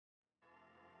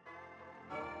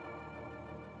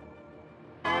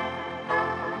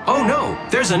Oh no,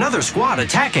 there's another squad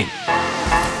attacking.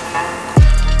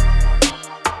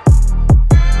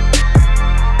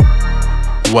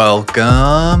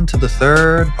 Welcome to the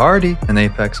Third Party, an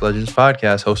Apex Legends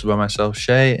podcast hosted by myself,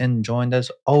 Shay, and joined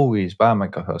as always by my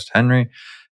co-host, Henry.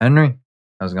 Henry,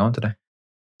 how's it going today?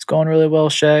 It's going really well,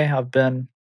 Shay. I've been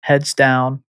heads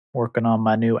down working on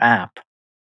my new app.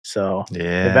 So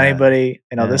if anybody,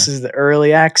 this is the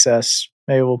early access.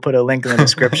 Maybe we'll put a link in the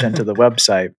description to the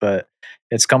website, but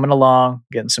it's coming along,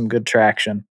 getting some good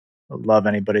traction. I love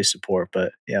anybody's support,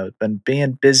 but been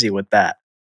being busy with that.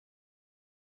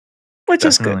 Which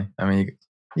Definitely. is good. I mean,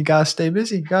 you gotta stay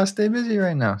busy. You gotta stay busy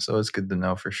right now. So it's good to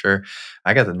know for sure.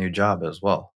 I got the new job as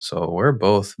well. So we're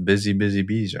both busy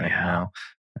bees right now,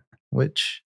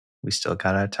 which we still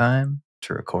got our time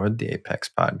to record the Apex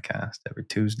podcast every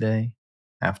Tuesday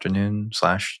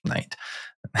afternoon/night.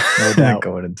 No doubt.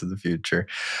 Going into the future.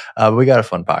 We got a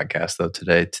fun podcast though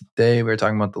today. Today we're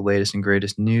talking about the latest and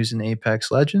greatest news in Apex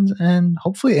Legends and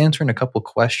hopefully answering a couple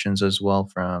questions as well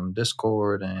from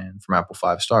Discord and from Apple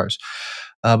 5 stars.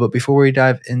 But before we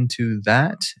dive into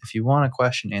that, if you want a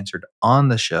question answered on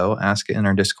the show, ask it in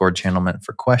our Discord channel meant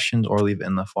for questions or leave it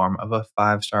in the form of a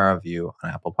 5-star review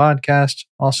on Apple Podcasts.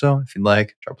 Also, if you'd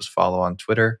like, drop us a follow on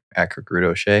Twitter at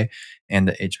KirkRudoShay and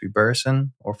at HB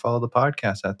Burson, or follow the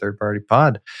podcast at Third Party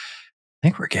Pod. I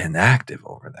think we're getting active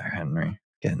over there, Henry.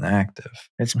 Getting active.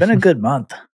 It's been a good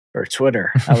month for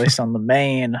Twitter, at least on the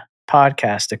main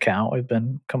podcast account. We've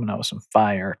been coming out with some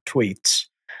fire tweets.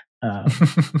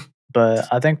 But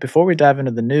I think before we dive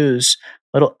into the news,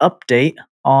 a little update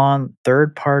on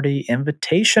third-party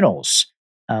invitationals.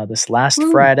 This last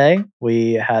Friday,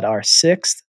 we had our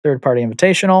 6th third-party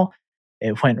invitational.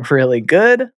 It went really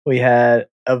good. We had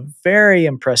a very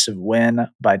impressive win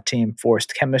by Team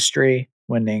Forced Chemistry,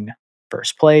 winning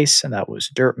first place, and that was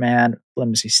Dirtman,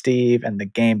 Flimsy Steve, and the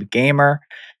Game Gamer.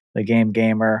 The Game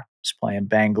Gamer was playing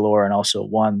Bangalore and also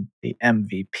won the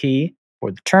MVP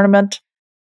for the tournament.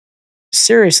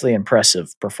 Seriously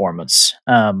impressive performance.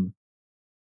 I'm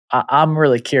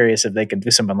really curious if they could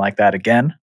do something like that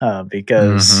again,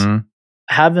 because I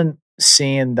haven't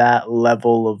seen that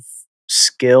level of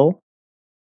skill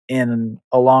in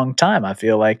a long time, I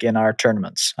feel like, in our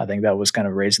tournaments. I think that was kind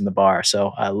of raising the bar,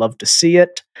 so I love to see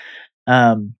it.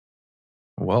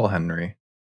 Well, Henry,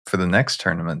 for the next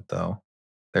tournament, though,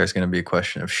 there's going to be a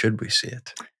question of should we see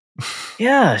it?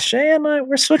 Yeah, Shay and I,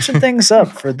 we're switching things up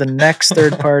for the next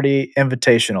third-party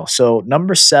invitational. So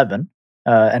number 7,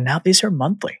 and now these are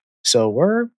monthly. So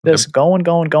we're just going.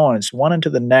 It's one into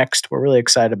the next. We're really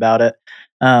excited about it.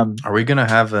 Are we going to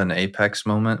have an Apex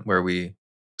moment where we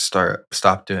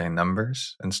stop doing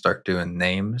numbers and start doing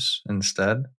names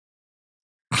instead?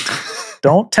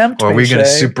 Don't tempt me, Or are we going to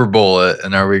Shay. Super Bowl it,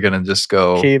 and are we going to just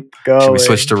go? Keep going. Should we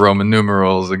switch to Roman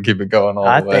numerals and keep it going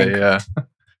all the way? Yeah.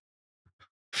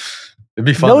 It'd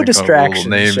be fun. No distractions,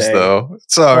 names, Shay. Though.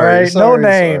 Sorry, no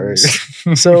names.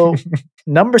 So,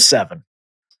 number 7,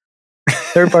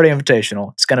 third-party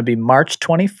invitational. It's going to be March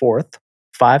 24th,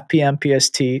 5 p.m.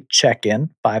 PST check-in,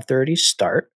 5:30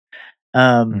 start.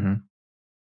 The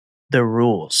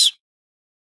rules: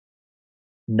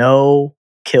 no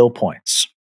kill points.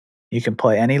 You can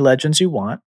play any legends you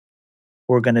want.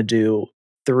 We're going to do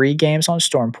 3 games on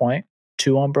Stormpoint,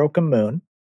 2 on Broken Moon.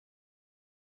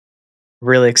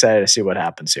 Really excited to see what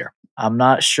happens here. I'm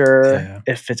not sure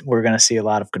if we're going to see a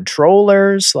lot of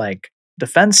controllers, like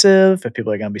defensive, if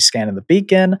people are going to be scanning the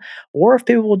beacon, or if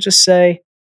people will just say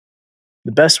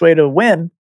the best way to win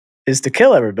is to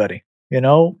kill everybody. We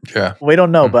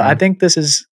don't know, but I think this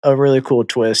is a really cool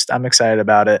twist. I'm excited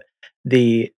about it.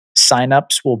 The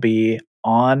signups will be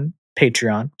on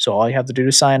Patreon, so all you have to do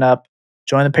to sign up,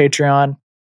 join the Patreon.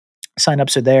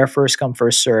 Signups are there, first come,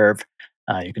 first serve.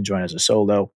 You can join as a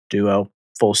solo, duo,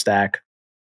 full stack.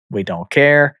 We don't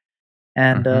care.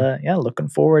 And looking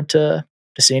forward to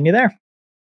seeing you there.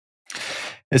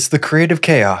 It's the creative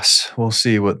chaos. We'll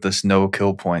see what this no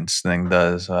kill points thing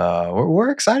does. We're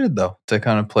excited though to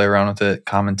kind of play around with it,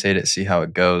 commentate it, see how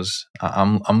it goes.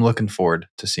 I'm looking forward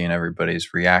to seeing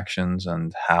everybody's reactions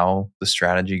and how the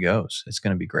strategy goes. It's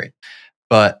going to be great.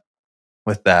 But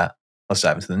with that, let's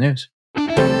dive into the news.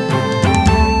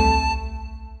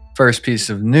 First piece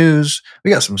of news,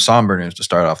 we got some somber news to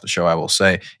start off the show, I will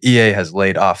say. EA has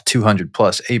laid off 200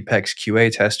 plus Apex QA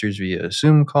testers via a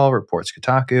Zoom call, reports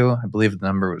Kotaku. I believe the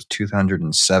number was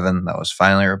 207 that was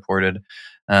finally reported.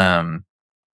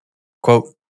 Quote,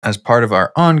 as part of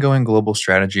our ongoing global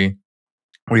strategy,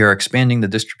 we are expanding the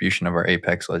distribution of our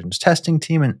Apex Legends testing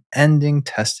team and ending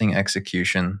testing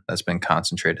execution that's been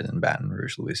concentrated in Baton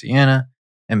Rouge, Louisiana,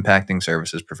 impacting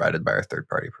services provided by our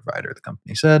third-party provider, the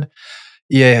company said.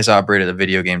 EA has operated a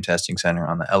video game testing center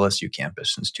on the LSU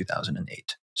campus since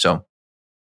 2008. So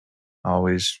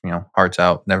always, hearts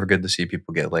out. Never good to see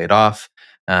people get laid off.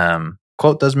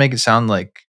 Quote does make it sound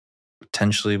like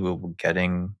potentially we'll be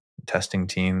getting a testing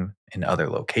team in other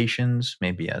locations,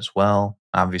 maybe as well.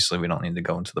 Obviously, we don't need to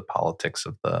go into the politics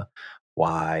of the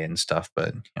why and stuff,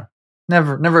 but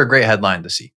never a great headline to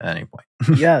see at any point.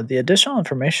 Yeah, the additional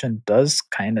information does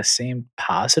kind of seem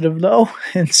positive, though,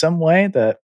 in some way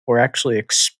that we're actually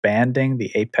expanding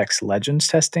the Apex Legends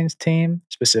testing team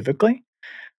specifically.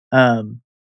 Um,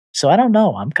 so I don't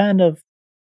know. I'm kind of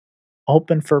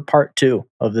hoping for part two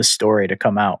of this story to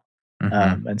come out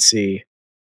Mhm. and see,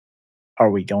 are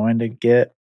we going to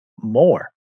get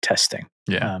more testing?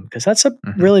 Yeah. Because that's a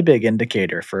Mhm. really big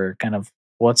indicator for kind of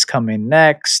what's coming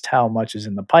next, how much is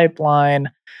in the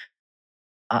pipeline.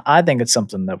 I think it's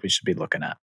something that we should be looking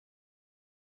at.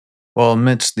 Well,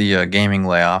 amidst the gaming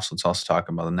layoffs, let's also talk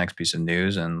about the next piece of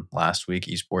news. And last week,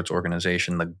 esports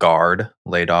organization The Guard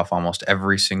laid off almost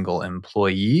every single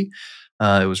employee.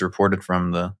 It was reported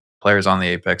from the players on the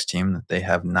Apex team that they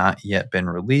have not yet been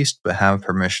released, but have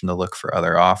permission to look for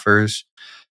other offers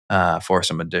for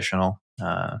some additional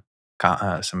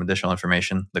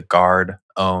information. The Guard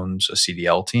owns a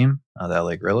CDL team, the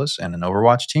LA Guerrillas, and an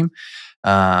Overwatch team.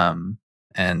 Um,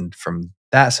 and from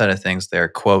that side of things, they're,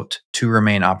 quote, to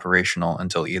remain operational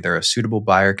until either a suitable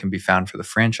buyer can be found for the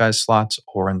franchise slots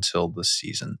or until the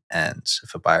season ends.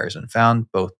 If a buyer isn't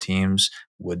found, both teams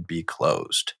would be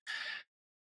closed.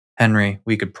 Henry,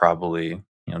 we could probably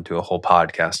do a whole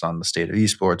podcast on the state of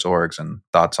esports orgs and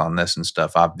thoughts on this and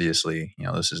stuff. Obviously,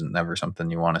 this isn't never something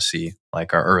you want to see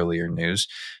like our earlier news,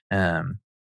 um,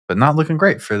 but not looking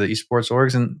great for the esports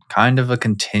orgs and kind of a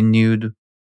continued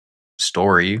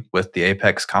story with the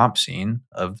Apex comp scene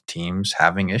of teams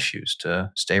having issues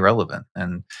to stay relevant.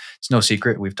 And it's no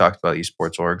secret we've talked about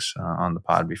esports orgs on the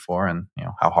pod before, and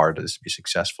how hard it is to be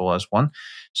successful as one.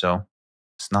 So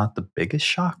it's not the biggest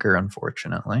shocker,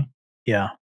 unfortunately. Yeah.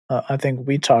 I think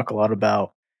we talk a lot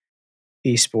about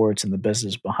esports and the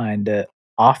business behind it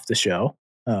off the show.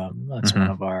 That's one Hmm.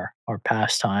 of our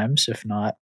pastimes, if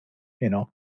not, you know,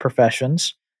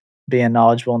 professions, being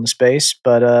knowledgeable in the space.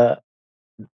 But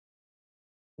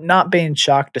not being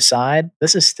shocked aside,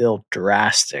 this is still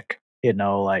drastic.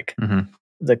 Like Hmm.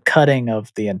 the cutting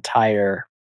of the entire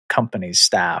company's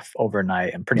staff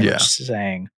overnight and pretty much Yeah.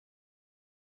 saying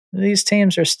these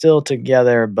teams are still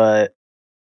together, but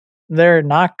they're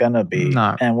not gonna be,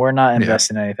 Not. and we're not Yeah.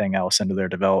 investing anything else into their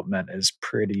development is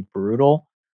pretty brutal.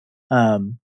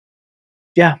 Um,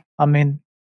 yeah, I mean,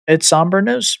 it's somber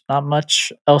news. Not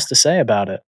much else to say about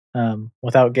it,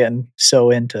 without getting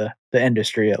so into the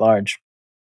industry at large.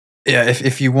 Yeah,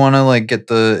 if you want to like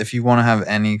if you want to have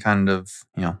any kind of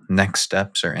next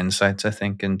steps or insights, I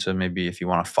think into maybe if you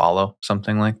want to follow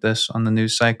something like this on the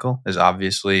news cycle, is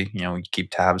obviously we keep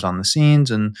tabs on the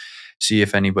scenes and see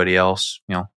if anybody else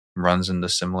runs into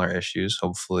similar issues.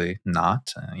 Hopefully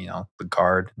not. The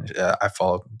Guard. I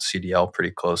follow CDL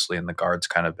pretty closely, and the Guard's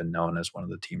kind of been known as one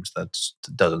of the teams that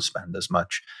doesn't spend as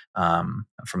much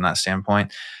from that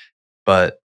standpoint.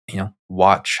 But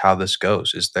watch how this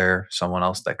goes. Is there someone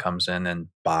else that comes in and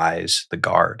buys the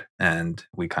Guard, and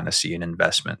we kind of see an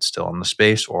investment still in the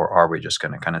space, or are we just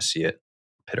going to kind of see it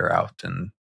peter out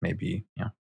and maybe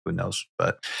who knows?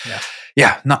 But Yeah,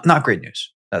 yeah, not great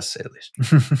news. That's to say the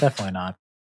least. definitely not.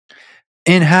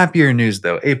 In happier news,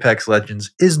 though, Apex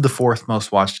Legends is the fourth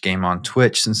most watched game on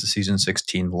Twitch since the season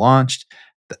 16 launched.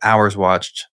 The hours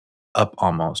watched up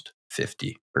almost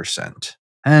 50%.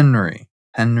 Henry.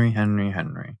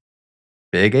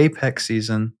 Big Apex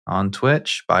season on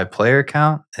Twitch by player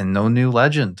count and no new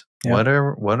legend.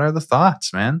 Yep. What are the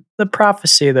thoughts, man? The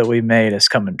prophecy that we made is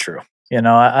coming true.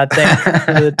 I think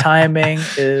the timing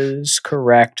is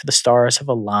correct. The stars have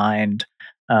aligned.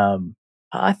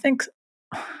 I think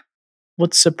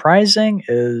what's surprising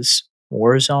is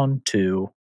Warzone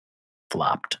 2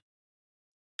 flopped.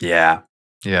 Yeah.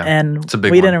 Yeah. And It's a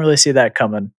big we one. didn't really see that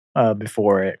coming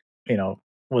before it,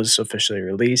 was officially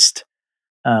released.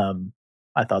 Um,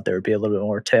 I thought there would be a little bit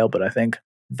more tail, but I think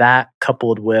that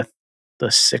coupled with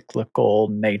the cyclical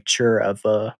nature of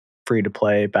a free to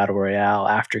play battle royale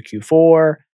after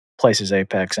Q4 places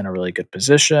Apex in a really good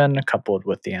position, coupled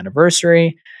with the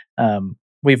anniversary.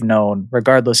 We've known,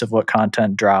 regardless of what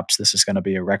content drops, this is going to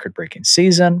be a record breaking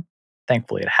season.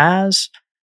 Thankfully, it has.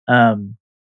 Um,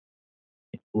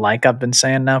 like I've been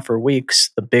saying now for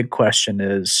weeks, the big question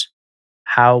is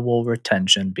how will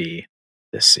retention be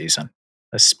this season,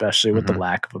 especially with the Mhm.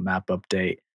 lack of a map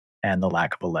update and the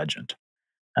lack of a legend?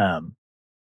 Um,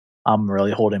 I'm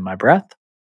really holding my breath.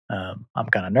 I'm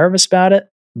kind of nervous about it,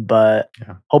 but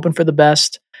Yeah. hoping for the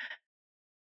best.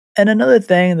 And another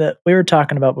thing that we were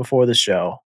talking about before the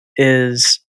show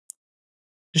is,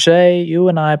 Shay, you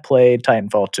and I played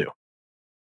Titanfall 2.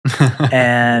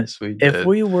 And Yes, we if did.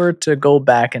 we were to go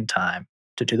back in time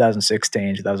to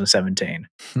 2016, 2017,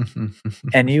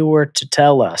 and you were to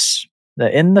tell us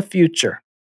that in the future,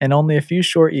 in only a few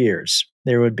short years,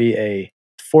 there would be a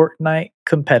Fortnite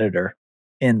competitor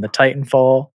in the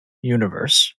Titanfall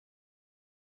universe,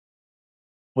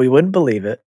 we wouldn't believe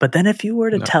it. But then if you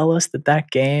were to No. tell us that that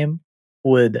game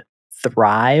would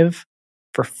thrive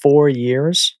for 4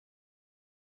 years,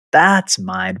 that's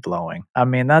mind blowing. I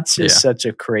mean, that's just Yeah. such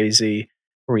a crazy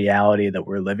reality that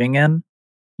we're living in,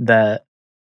 that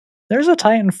there's a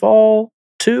Titanfall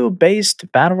 2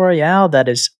 based battle royale that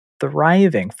is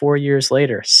thriving 4 years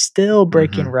later, still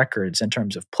breaking Mhm. records in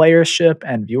terms of playership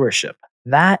and viewership.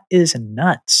 That is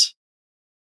nuts.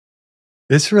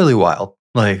 It's really wild.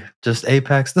 Like, just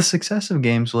Apex, the success of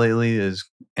games lately is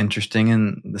interesting,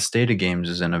 and the state of games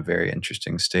is in a very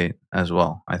interesting state as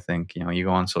well. I think, you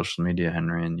go on social media,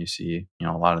 Henry, and you see,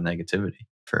 a lot of negativity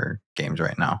for games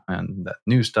right now, and that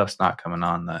new stuff's not coming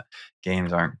on, that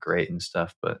games aren't great and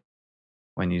stuff. But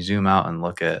when you zoom out and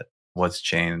look at what's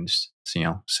changed,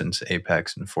 since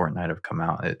Apex and Fortnite have come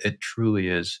out, it truly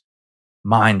is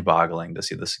mind-boggling to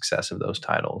see the success of those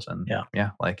titles. And Yeah.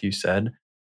 yeah, like you said,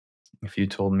 if you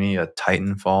told me a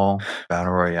Titanfall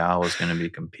battle royale was going to be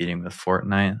competing with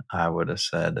Fortnite, I would have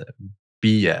said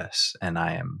BS. And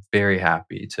I am very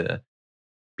happy to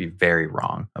be very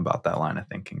wrong about that line of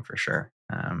thinking for sure.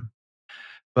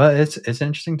 But it's an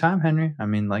interesting time, Henry. I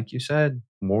mean, like you said,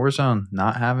 Warzone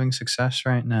not having success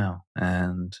right now,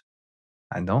 and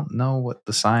I don't know what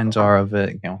the signs are of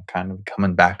it, kind of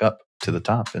coming back up to the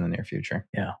top in the near future.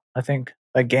 Yeah. I think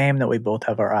a game that we both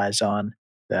have our eyes on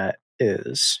that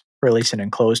is releasing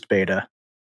in closed beta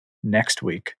next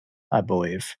week, I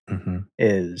believe, Hmm.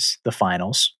 is the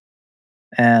finals.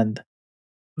 And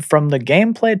from the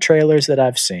gameplay trailers that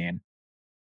I've seen,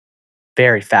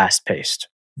 very fast paced,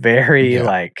 very Yeah.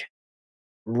 like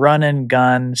run and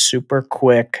gun, super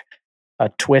quick, a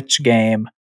Twitch game.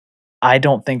 I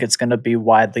don't think it's going to be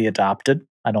widely adopted.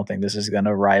 I don't think this is going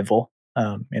to rival,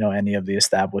 any of the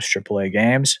established AAA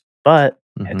games, but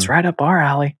it's Hmm. right up our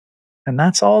alley. And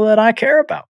that's all that I care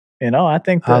about. I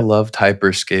think I that loved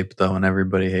Hyperscape though, and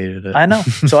everybody hated it. I know.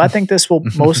 So I think this will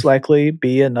most likely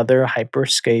be another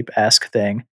Hyperscape esque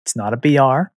thing. It's not a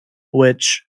BR,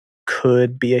 which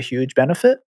could be a huge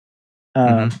benefit,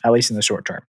 Hmm. at least in the short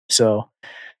term. So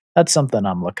that's something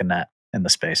I'm looking at in the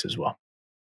space as well.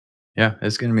 Yeah,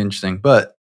 it's going to be interesting.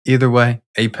 But either way,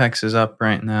 Apex is up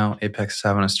right now. Apex is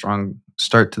having a strong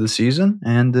start to the season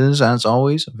and is, as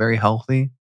always, a very healthy,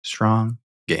 strong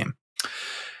game.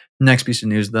 Next piece of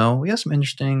news, though, we have some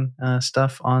interesting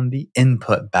stuff on the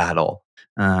input battle.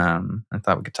 I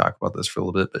thought we could talk about this for a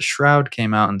little bit, but Shroud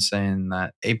came out and saying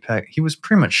that Apex, he was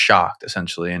pretty much shocked,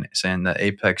 essentially, and saying that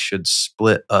Apex should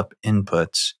split up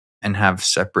inputs and have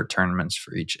separate tournaments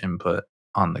for each input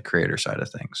on the creator side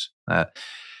of things. That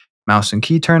mouse and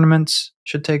key tournaments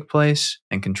should take place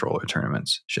and controller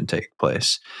tournaments should take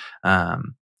place.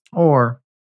 Or,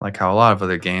 like how a lot of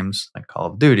other games, like Call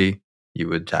of Duty, you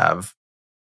would have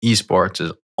esports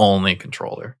is only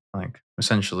controller, like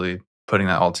essentially putting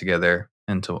that all together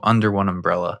into under one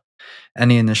umbrella.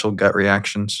 Any initial gut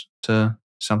reactions to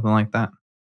something like that?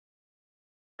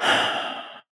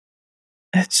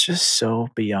 It's just so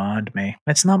beyond me.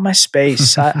 It's not my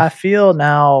space. I feel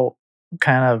now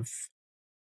kind of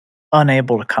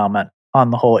unable to comment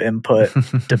on the whole input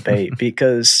debate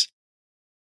because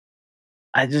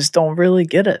I just don't really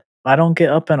get it. I don't get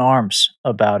up in arms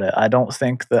about it. I don't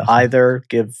think that either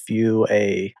give you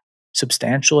a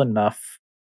substantial enough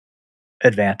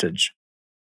advantage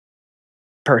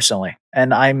personally.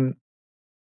 And I'm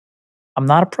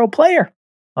not a pro player.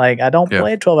 Like I don't Yeah.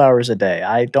 play 12 hours a day.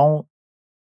 I don't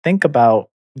think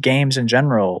about games in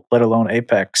general, let alone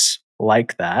Apex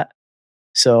like that.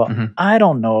 So Mhm. I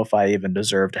don't know if I even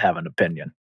deserve to have an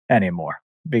opinion anymore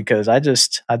because I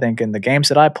think in the games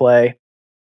that I play,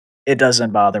 it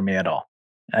doesn't bother me at all.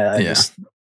 I Yeah. just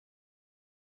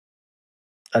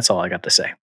that's all I got to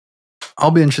say.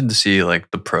 I'll be interested to see like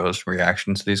the pros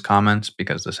reaction to these comments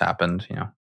because this happened,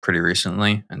 pretty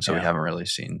recently, and so we Yeah. haven't really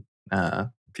seen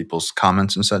people's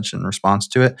comments and such in response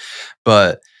to it.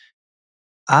 But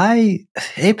I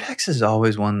Apex is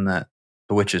always one that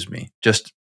bewitches me,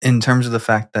 just in terms of the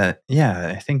fact that, yeah,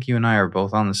 I think you and I are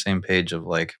both on the same page of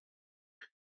like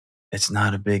it's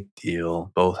not a big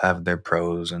deal. Both have their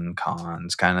pros and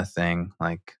cons, kind of thing.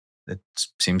 Like it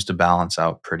seems to balance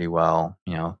out pretty well.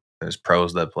 There's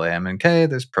pros that play MNK,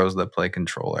 there's pros that play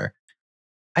controller.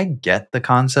 I get the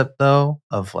concept though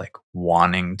of like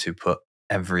wanting to put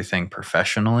everything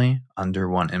professionally under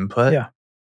one input Yeah.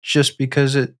 just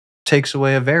because it takes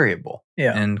away a variable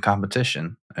Yeah. in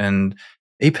competition. And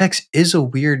Apex is a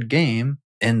weird game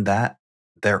in that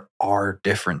there are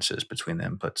differences between the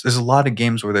inputs. There's a lot of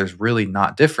games where there's really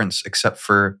not difference except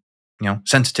for,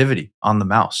 sensitivity on the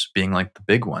mouse being like the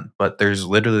big one, but there's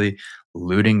literally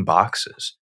looting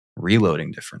boxes,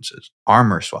 reloading differences,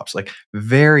 armor swaps, like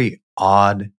very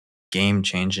odd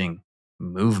game-changing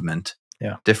movement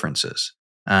Yeah. differences.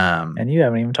 And you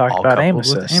haven't even talked All about aim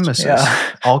coupled with assist. aim assist.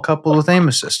 Yeah. All coupled with aim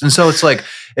assist. And so it's like,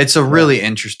 it's a really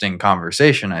interesting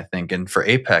conversation, I think. And for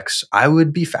Apex, I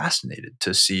would be fascinated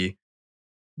to see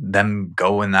them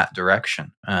go in that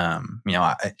direction.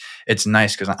 It's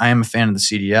nice because I am a fan of the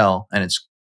CDL, and it's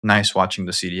nice watching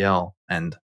the CDL.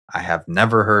 And I have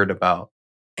never heard about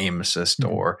aim assist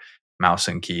Mhm. or mouse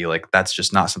and key. Like, that's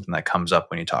just not something that comes up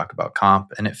when you talk about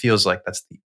comp. And it feels like that's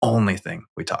the only thing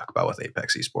we talk about with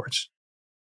Apex Esports.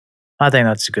 I think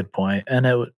that's a good point, and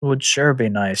it would sure be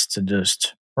nice to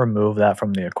just remove that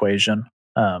from the equation.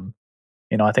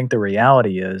 I think the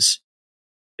reality is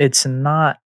it's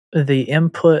not the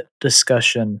input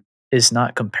discussion is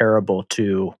not comparable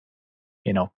to,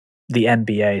 you know, the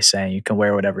NBA saying you can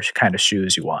wear whatever kind of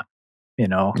shoes you want. Yeah.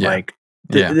 Like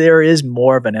Yeah. there is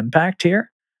more of an impact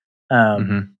here. Um,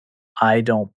 Hmm. I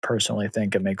don't personally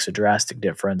think it makes a drastic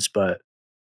difference, but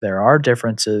there are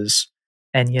differences,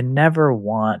 and you never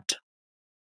want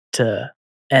to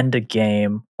end a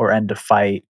game or end a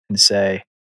fight and say,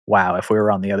 "Wow, if we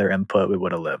were on the other input, we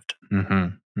would have lived." Hmm.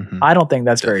 Hmm. I don't think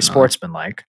that's very Definitely.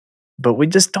 sportsmanlike, but we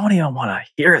just don't even want to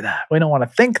hear that. We don't want to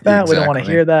think that. We don't want to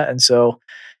Exactly. hear that. And so,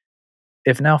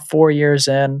 if now 4 years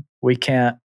in, we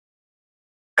can't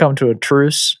come to a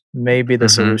truce, maybe the Hmm.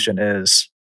 solution is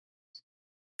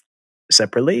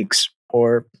separate leagues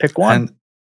or pick one. And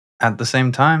at the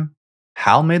same time,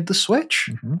 Hal made the switch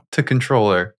Mhm. to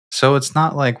controller. So it's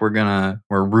not like we're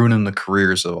ruining the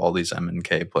careers of all these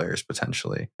MNK players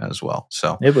potentially as well.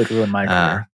 So It would ruin my uh,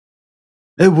 career.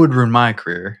 it would ruin my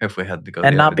career if we had to go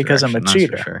And the not other because I'm a direction. That's for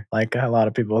cheater, sure. like a lot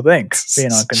of people think,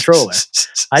 being on controller.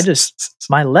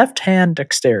 My left hand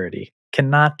dexterity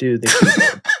cannot do the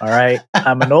keyboard. All right.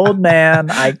 I'm an old man.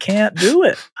 I can't do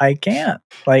it. I can't.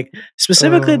 Like,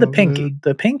 specifically the Oh, pinky. man.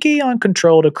 The pinky on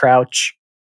control to crouch.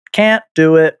 Can't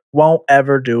do it. Won't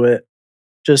ever do it.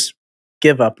 Just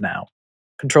give up now.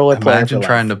 Controller player for Imagine life.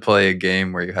 trying to play a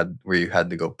game where you had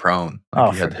to go prone, like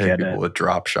Oh, you had to hit forget people it. with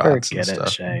drop shots and Forget it,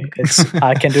 stuff. Shay.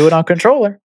 I can do it on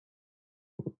controller.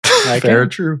 I Fair,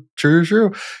 can.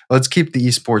 true. Let's keep the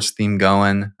esports theme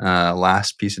going.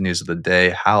 Last piece of news of the day: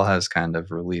 Hal has kind of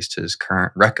released his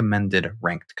current recommended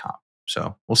ranked comp.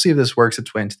 So we'll see if this works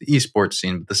its way into the esports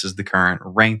scene. But this is the current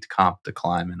ranked comp to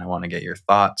climb, and I want to get your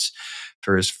thoughts.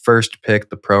 For his first pick,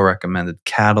 the pro recommended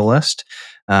Catalyst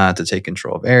to take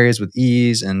control of areas with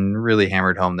ease, and really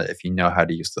hammered home that if you know how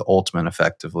to use the ultimate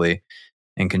effectively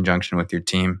in conjunction with your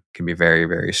team, it can be very,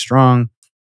 very strong.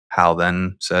 Hal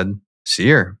then said,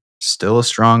 Seer, still a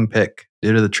strong pick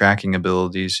due to the tracking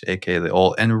abilities, aka the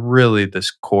ult. And really, this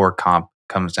core comp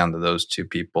comes down to those two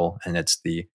people, and it's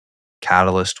the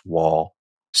Catalyst Wall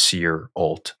Seer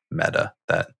ult meta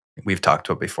that we've talked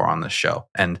about before on this show.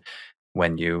 And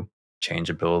when you change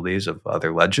abilities of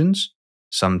other legends,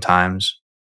 sometimes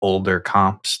older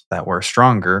comps that were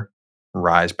stronger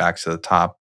rise back to the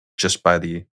top just by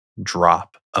the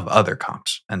drop of other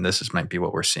comps. And might be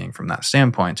what we're seeing from that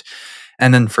standpoint.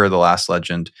 And then for the last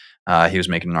legend, he was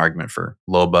making an argument for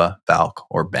Loba, Valk,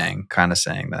 or Bang, kind of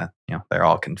saying that they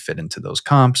all can fit into those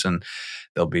comps, and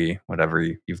they'll be whatever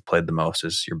you've played the most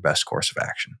is your best course of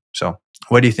action. So,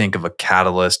 what do you think of a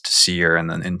Catalyst, Seer, and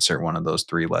then insert one of those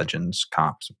three legends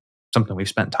comps? Something we've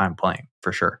spent time playing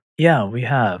for sure. Yeah, we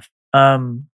have.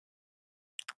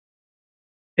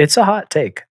 It's a hot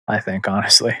take, I think,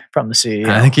 honestly, from the CEO.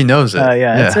 I think he knows it.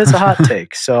 Yeah, it's a hot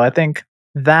take. So I think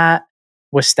that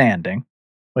withstanding,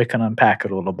 we can unpack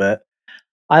it a little bit.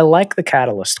 I like the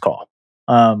Catalyst call.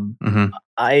 Hmm.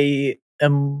 I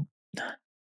am.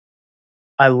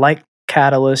 I like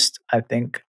Catalyst. I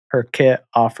think her kit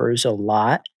offers a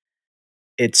lot.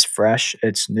 It's fresh.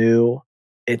 It's new.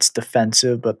 It's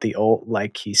defensive, but the ult,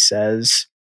 like he says,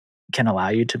 can allow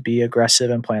you to be aggressive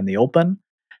and play in the open.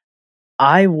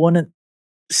 I wouldn't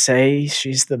say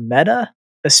she's the meta,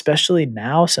 especially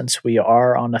now since we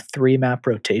are on a 3-map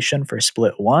rotation for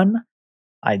split 1.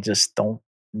 I just don't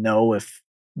know if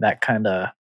that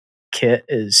kinda kit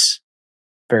is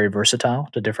very versatile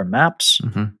to different maps.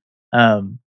 Hmm.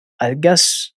 Um, I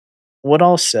guess what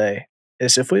I'll say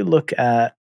is if we look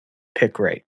at pick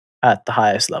rate at the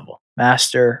highest level,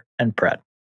 Master and Pred,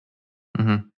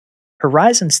 Mhm.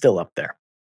 Horizon's still up there.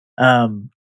 And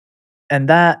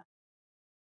that,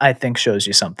 I think, shows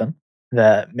you something,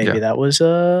 that maybe Yeah. that was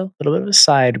a little bit of a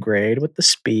side grade with the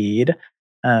speed,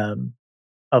 um,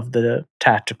 of the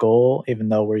tactical, even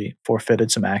though we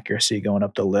forfeited some accuracy going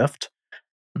up the lift.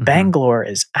 Mhm. Bangalore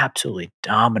is absolutely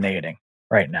dominating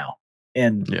right now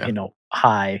in, Yeah.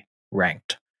 high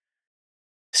ranked.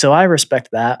 So I respect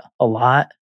that a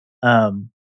lot.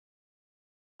 Um,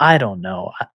 I don't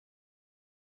know.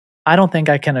 I don't think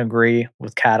I can agree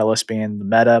with Catalyst being the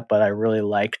meta, but I really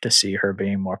like to see her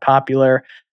being more popular.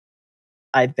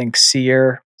 I think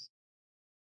Seer,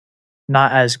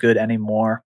 not as good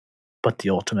anymore, but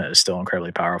the ultimate is still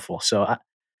incredibly powerful. So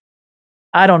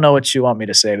I don't know what you want me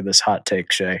to say to this hot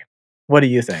take, Shay. What do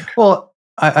you think? Well,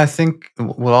 I think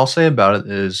what I'll say about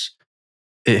it is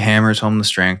it hammers home the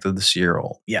strength of the Seer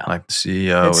ult. Yeah, Like the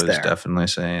CEO it's is there. definitely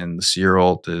saying the Seer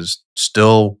ult is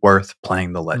still worth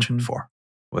playing the legend Mhm. for,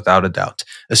 without a doubt.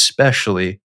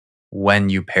 Especially when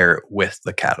you pair it with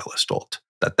the Catalyst ult.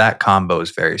 That combo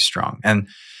is very strong. And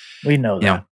We know you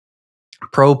know,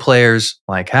 that. pro players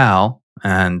like Hal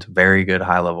and very good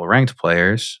high level ranked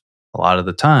players, a lot of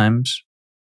the times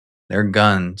their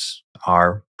guns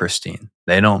are pristine.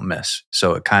 They don't miss.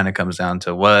 So it kind of comes down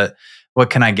to what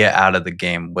can I get out of the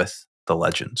game with the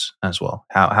legends as well?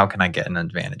 How can I get an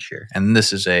advantage here? And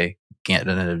this is a get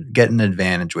an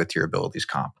advantage with your abilities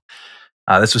comp.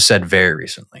 This was said very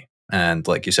recently, and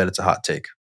like you said, it's a hot take.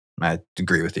 I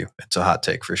agree with you. It's a hot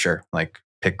take for sure. Like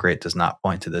pick rate does not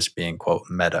point to this being quote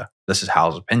meta. This is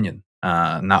Hal's opinion,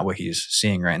 not what he's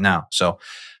seeing right now. So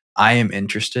I am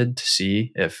interested to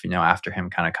see if, after him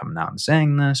kind of coming out and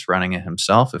saying this, running it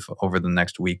himself, if over the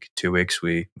next week, 2 weeks,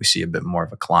 we see a bit more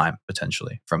of a climb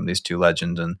potentially from these two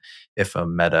legends. And if a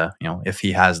meta, if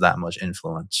he has that much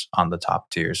influence on the top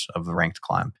tiers of the ranked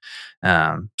climb.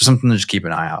 Something to just keep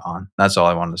an eye out on. That's all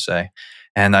I wanted to say.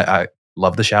 And I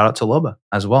love the shout out to Loba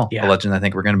as well, a Yeah, legend I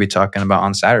think we're going to be talking about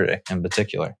on Saturday in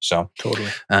particular. So, totally.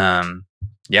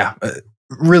 yeah,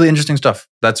 really interesting stuff.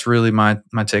 That's really my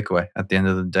takeaway at the end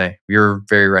of the day. You're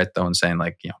very right though in saying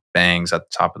like, Bangs at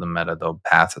the top of the meta, though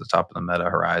Path at the top of the meta,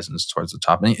 Horizons towards the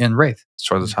top, and Wraith is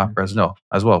towards the top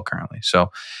as well currently.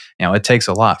 So, it takes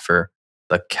a lot for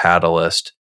the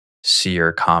Catalyst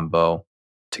Seer combo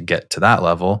to get to that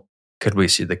level. Could we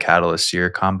see the Catalyst Seer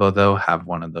combo though have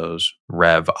one of those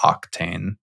Rev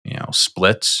Octane,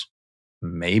 splits?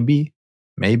 Maybe.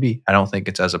 I don't think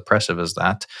it's as oppressive as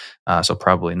that. So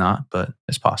probably not, but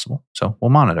it's possible. So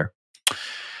we'll monitor.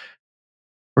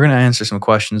 We're going to answer some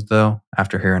questions though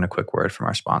after hearing a quick word from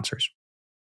our sponsors.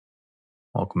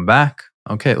 Welcome back.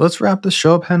 Okay, let's wrap the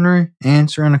show up, Henry.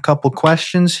 Answering a couple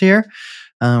questions here.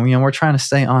 We're trying to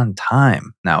stay on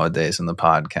time nowadays in the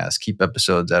podcast. Keep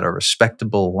episodes at a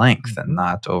respectable length and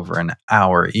not over an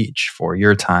hour each for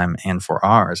your time and for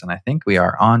ours. And I think we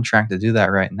are on track to do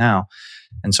that right now.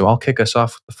 And so I'll kick us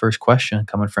off with the first question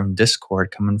coming from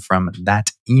Discord, coming from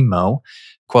that emo.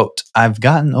 Quote, I've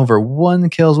gotten over 1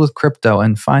 kills with Crypto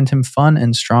and find him fun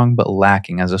and strong but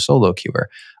lacking as a solo queuer.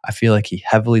 I feel like he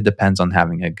heavily depends on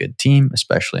having a good team,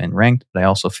 especially in ranked, but I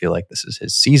also feel like this is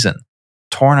his season.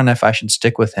 Torn on if I should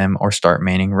stick with him or start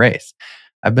maining Wraith.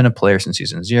 I've been a player since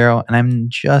season 0 and I'm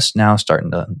just now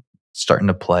starting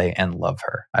to play and love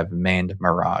her. I've mained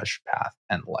Mirage, Path,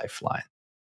 and Lifeline.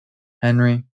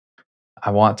 Henry,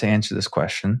 I want to answer this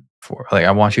question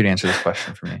I want you to answer this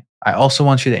question for me. I also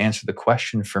want you to answer the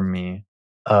question for me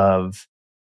of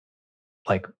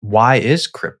like, why is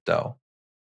Crypto,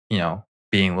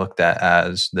 being looked at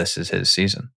as this is his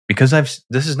season? Because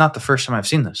this is not the first time I've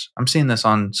seen this. I'm seeing this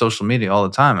on social media all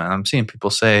the time, and I'm seeing people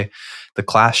say the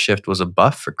class shift was a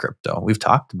buff for Crypto. We've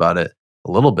talked about it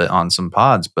a little bit on some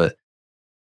pods, but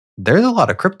there's a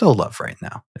lot of Crypto love right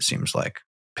now. It seems like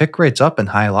pick rates up in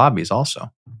high lobbies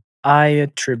also. I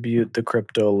attribute the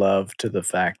crypto love to the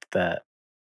fact that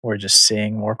we're just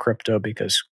seeing more crypto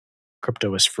because crypto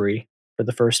was free for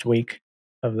the first week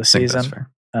of the I think that's season.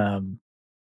 fair.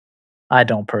 I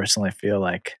don't personally feel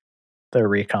like the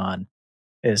recon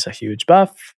is a huge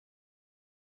buff,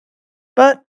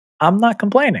 but I'm not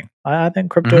complaining. I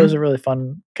think crypto is a really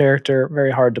fun character,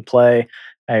 very hard to play.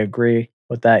 I agree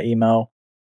with that emo.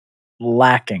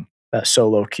 Lacking that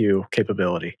solo queue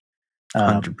capability.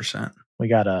 100%. We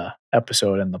got a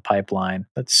episode in the pipeline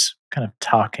that's kind of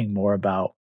talking more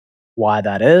about why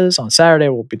that is. On Saturday,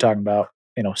 we'll be talking about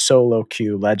solo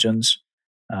queue legends,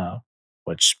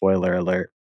 which spoiler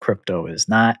alert, crypto is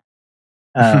not.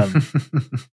 But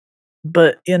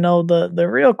the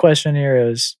real question here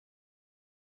is,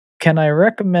 can I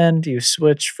recommend you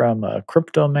switch from a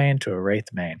crypto main to a Wraith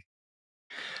main?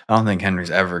 I don't think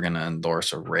Henry's ever going to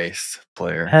endorse a Wraith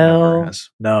player. Never Hell has.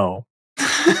 no.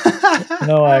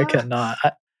 No, I cannot.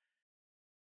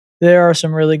 There are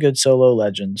some really good solo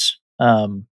legends.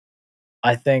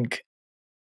 I think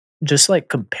just like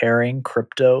comparing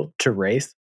Crypto to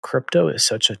Wraith, Crypto is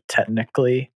such a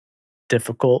technically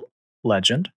difficult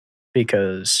legend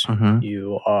because Mhm.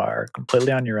 you are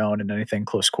completely on your own in anything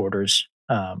close quarters.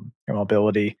 Your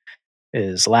mobility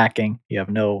is lacking. You have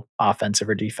no offensive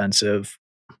or defensive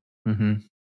Mhm.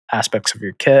 aspects of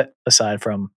your kit aside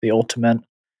from the ultimate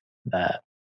that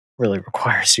really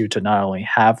requires you to not only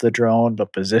have the drone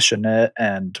but position it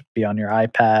and be on your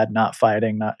iPad, not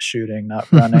fighting, not shooting,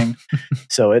 not running.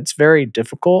 So it's very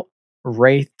difficult.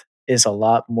 Wraith is a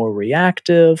lot more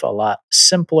reactive, a lot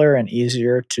simpler and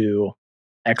easier to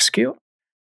execute.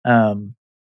 Um,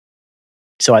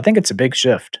 so I think it's a big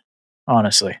shift,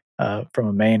 honestly, from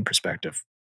a main perspective.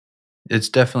 It's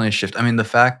definitely a shift. I mean, the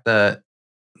fact that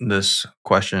this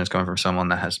question is coming from someone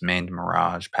that has mained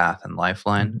Mirage, Path, and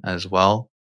Lifeline Mhm. as well,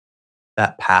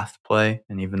 that Path play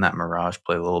and even that Mirage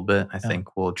play a little bit, I Yeah.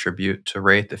 think will attribute to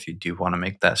Wraith if you do want to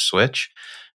make that switch.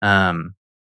 Um,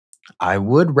 I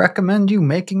would recommend you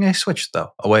making a switch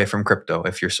though, away from Crypto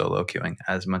if you're solo queuing.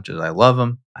 As much as I love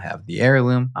him, I have the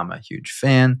Heirloom, I'm a huge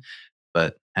fan,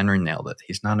 but Henry nailed it.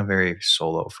 He's not a very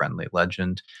solo friendly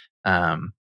legend.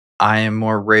 Um, I am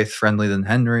more Wraith friendly than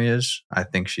Henry is. I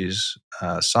think she's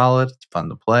solid. It's fun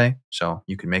to play, so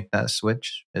you can make that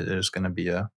switch. It's going to be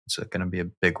a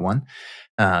big one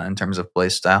in terms of play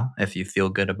style. If you feel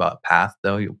good about Path,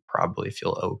 though, you'll probably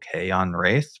feel okay on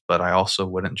Wraith. But I also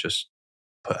wouldn't just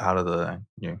put out of the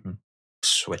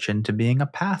switch into being a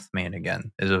path main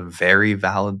again is a very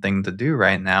valid thing to do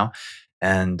right now,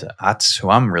 and that's who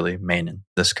I'm really maining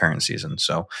this current season.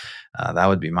 So that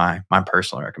would be my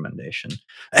personal recommendation,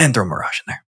 and throw Mirage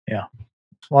in Yeah.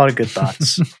 A lot of good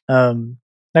thoughts. there.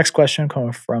 Next question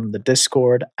coming from the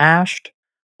Discord. Ashed,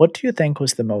 what do you think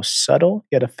was the most subtle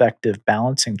yet effective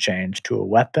balancing change to a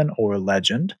weapon or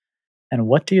legend? And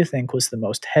what do you think was the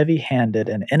most heavy handed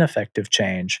and ineffective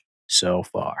change so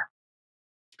far?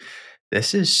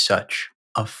 This is such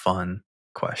a fun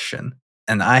question,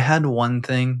 and I had one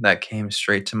thing that came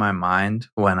straight to my mind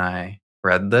when I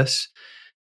read this,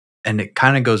 and it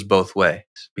kind of goes both ways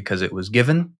because it was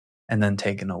given and then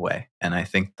taken away. And I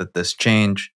think that this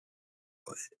change,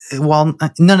 while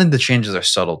none of the changes are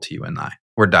subtle to you and I,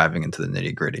 we're diving into the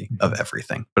nitty gritty of Mhm.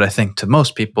 everything. But I think to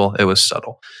most people, it was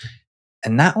subtle.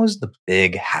 And that was the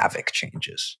big Havoc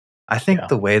changes. I think Yeah.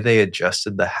 the way they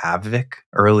adjusted the Havoc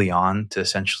early on to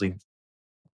essentially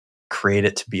create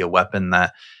it to be a weapon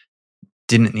that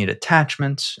didn't need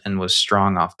attachments and was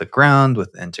strong off the ground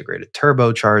with integrated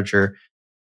turbocharger,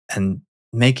 and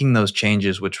making those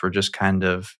changes, which were just kind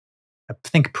of, I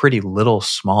think, pretty little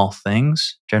small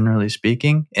things, generally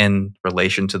speaking, in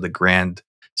relation to the grand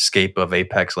scape of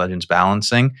Apex Legends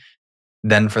balancing.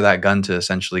 Then for that gun to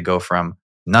essentially go from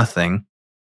nothing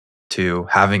to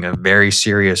having a very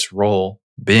serious role,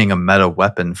 being a meta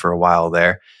weapon for a while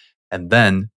there, and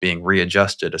then being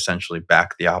readjusted essentially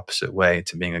back the opposite way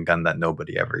to being a gun that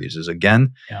nobody ever uses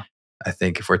again. Yeah. I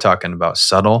think if we're talking about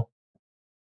subtle,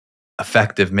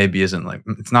 effective maybe isn't like,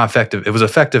 it's not effective. It was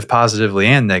effective positively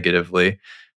and negatively,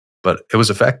 but it was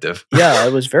effective. Yeah,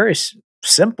 it was very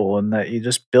simple in that you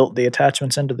just built the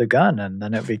attachments into the gun and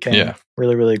then it became Yeah.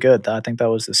 really, really good. I think that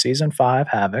was the season 5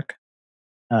 Havoc.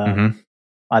 Hmm.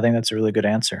 I think that's a really good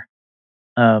answer.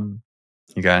 Um,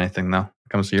 You got anything though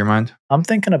comes to your mind? I'm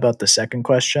thinking about the second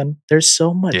question. There's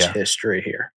so much Yeah. history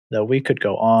here that we could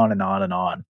go on and on and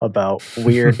on about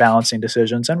weird balancing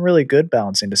decisions and really good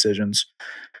balancing decisions.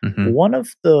 Hmm. One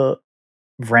of the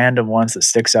random ones that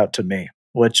sticks out to me,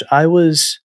 which I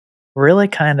was really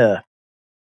kind of,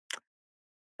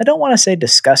 I don't want to say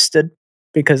disgusted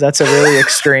because that's a really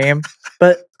extreme,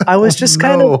 but I Oh was just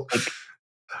kind of no. like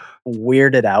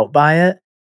weirded out by it,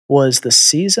 was the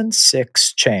season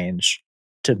 6 change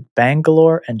to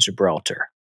Bangalore and Gibraltar,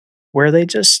 where they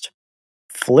just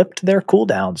flipped their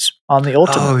cooldowns on the Oh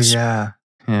ultimates. yeah.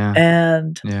 Yeah.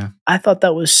 And Yeah. I thought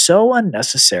that was so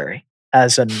unnecessary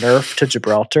as a nerf to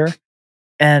Gibraltar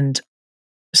and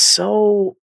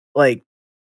so like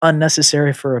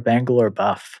unnecessary for a Bangalore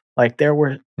buff. Like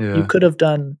you Yeah. could have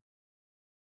done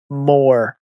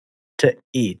more to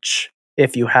each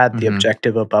if you had the Hmm.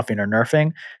 objective of buffing or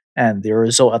nerfing. And the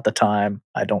result at the time,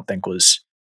 I don't think was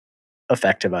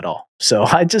effective at all. So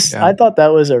Yeah. I thought that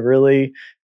was a really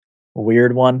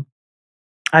weird one.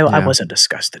 I Yeah. wasn't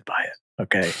disgusted by it.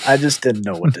 Okay. I just didn't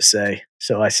know what to say.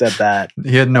 So I said that.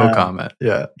 He had no Um, comment.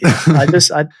 Yeah. yeah,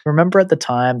 I remember at the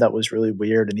time that was really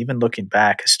weird. And even looking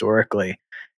back historically,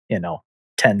 you know,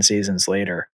 10 seasons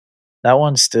later, that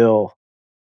one still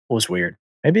was weird.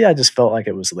 Maybe I just felt like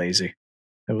it was lazy.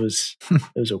 It was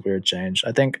a weird change.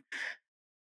 I think,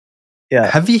 yeah.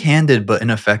 Heavy-handed but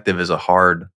ineffective is a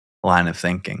hard line of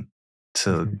thinking. To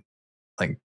Mhm.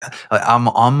 like, I'm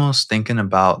almost thinking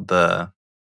about the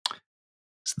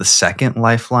second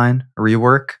Lifeline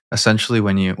rework. Essentially,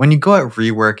 when you go at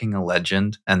reworking a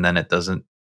legend and then it doesn't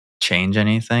change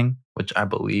anything, which I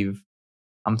believe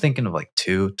I'm thinking of like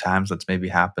 2 times that's maybe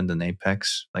happened in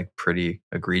Apex, like pretty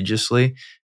egregiously.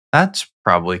 That's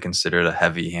probably considered a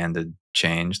heavy-handed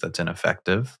change that's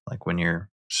ineffective. Like when you're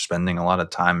spending a lot of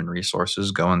time and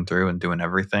resources going through and doing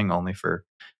everything only for,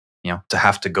 to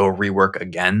have to go rework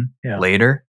again Yeah.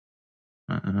 later.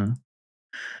 Uh-uh.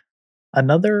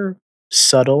 Another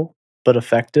subtle but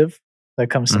effective that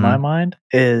comes to my Mhm. mind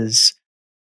is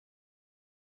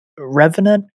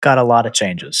Revenant got a lot of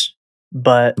changes,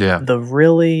 but Yeah. the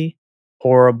really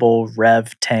horrible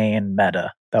Rev-Tane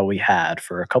meta that we had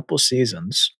for a couple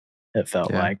seasons, it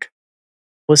felt Yeah. like,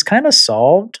 was kinda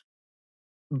solved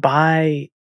by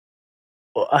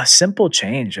a simple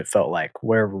change, it felt like,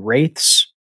 where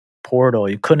Wraith's portal,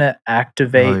 you couldn't Oh,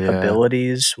 activate yeah.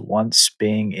 abilities once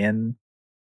being in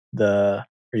the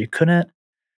or you couldn't.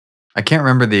 I can't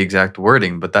remember the exact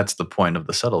wording, but that's the point of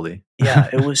the subtlety. Yeah,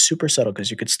 it was super subtle because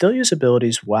you could still use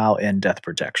abilities while in death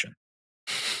protection.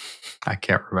 I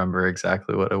can't remember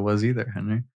exactly what it was either,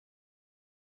 Henry.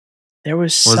 There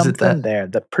was Was it that? something there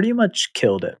that pretty much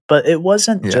killed it, but it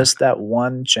wasn't Yeah. just that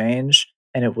one change,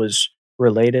 and it was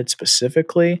related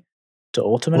specifically to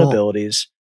ultimate Well, abilities,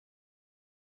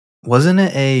 wasn't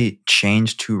it a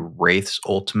change to Wraith's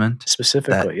ultimate that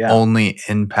specifically, yeah. only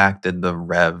impacted the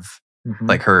Rev, Mhm.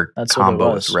 like her That's what it combo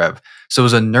with was. Rev? So it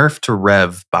was a nerf to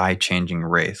Rev by changing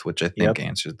Wraith, which I think Yep,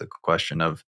 answers the question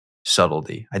of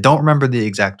subtlety. I don't remember the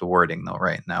exact wording though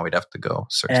right now. We'd have to go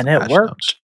search the and it patch notes.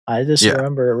 worked. I just Yeah.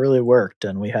 remember it really worked,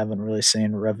 and we haven't really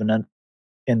seen Revenant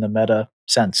in the meta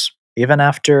since. Even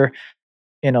after,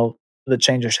 you know, the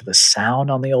changes to the sound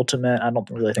on the ultimate, I don't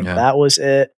really think Yeah. that was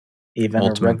it. Even a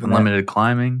Ultimate Revenant. unlimited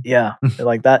climbing. Yeah,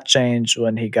 like, that change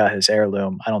when he got his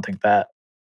heirloom, I don't think that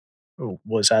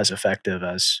was as effective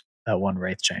as that one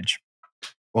Wraith change.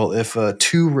 Well, if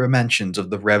 2 mentions of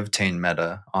the Revtane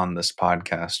meta on this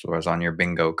podcast was on your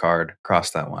bingo card,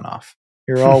 cross that one off.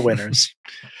 You're all winners.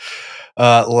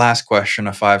 Last question,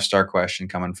 a 5-star question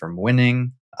coming from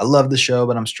Winning. I love the show,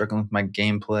 but I'm struggling with my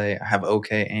gameplay. I have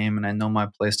okay aim, and I know my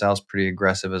playstyle is pretty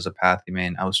aggressive as a pathy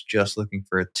main. I was just looking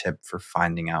for a tip for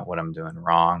finding out what I'm doing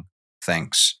wrong.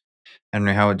 Thanks.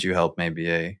 Henry, how would you help maybe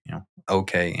a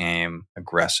okay aim,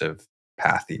 aggressive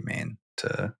pathy main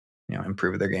to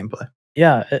improve their gameplay?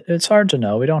 Yeah, it's hard to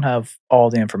know. We don't have all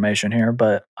the information here,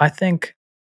 but I think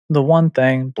the one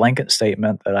thing, blanket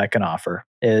statement that I can offer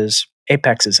is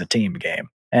Apex is a team game.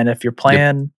 And if you're Yep.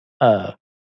 playing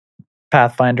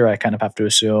Pathfinder, I kind of have to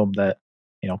assume that,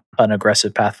 an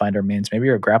aggressive Pathfinder means maybe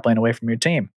you're grappling away from your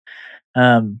team.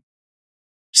 Um,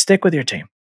 Stick with your team.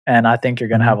 And I think you're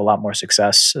going to Mhm. have a lot more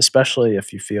success, especially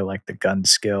if you feel like the gun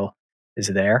skill is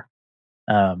there.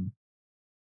 Um,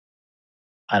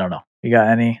 I don't know. You got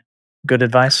any good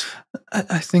advice?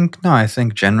 I think no. I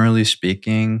think generally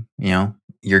speaking,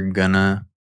 you're gonna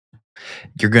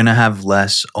have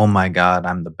less. Oh my god,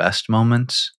 I'm the best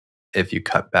moments if you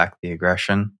cut back the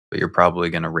aggression, but you're probably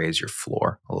gonna raise your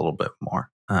floor a little bit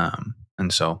more.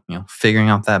 And so figuring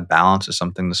out that balance is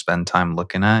something to spend time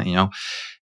looking at.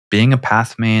 Being a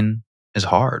path main is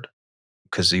hard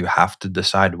because you have to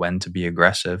decide when to be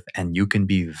aggressive, and you can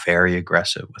be very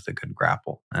aggressive with a good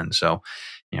grapple. And so,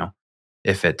 you know,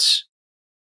 if it's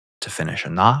to finish a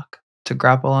knock, to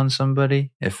grapple on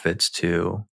somebody, if it's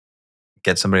to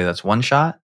get somebody that's one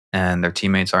shot and their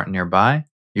teammates aren't nearby,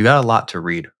 you got a lot to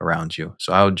read around you.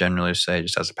 So I would generally say,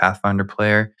 just as a Pathfinder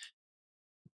player,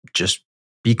 just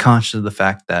be conscious of the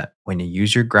fact that when you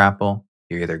use your grapple,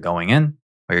 you're either going in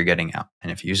or you're getting out.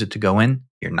 And if you use it to go in,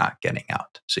 you're not getting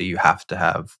out. So you have to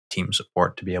have team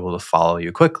support to be able to follow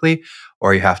you quickly,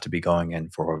 or you have to be going in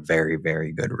for a very,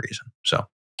 very good reason. So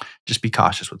just be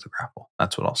cautious with the grapple.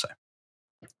 That's what I'll say.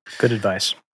 Good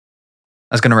advice.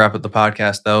 That's going to wrap up the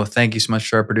podcast, though. Thank you so much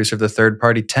to our producer of the Third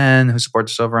Party 10, who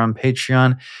supports us over on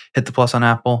Patreon. Hit the plus on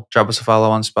Apple, drop us a follow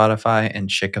on Spotify, and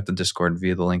check out the Discord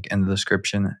via the link in the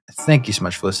description. Thank you so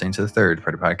much for listening to the Third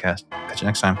Party Podcast. Catch you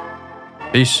next time.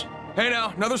 Peace. Hey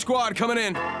now, another squad coming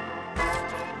in.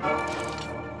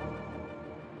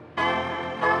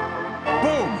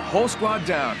 Boom, whole squad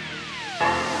down.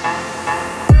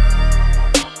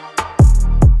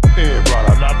 Hey,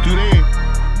 brother, not today.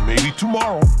 Maybe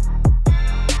tomorrow.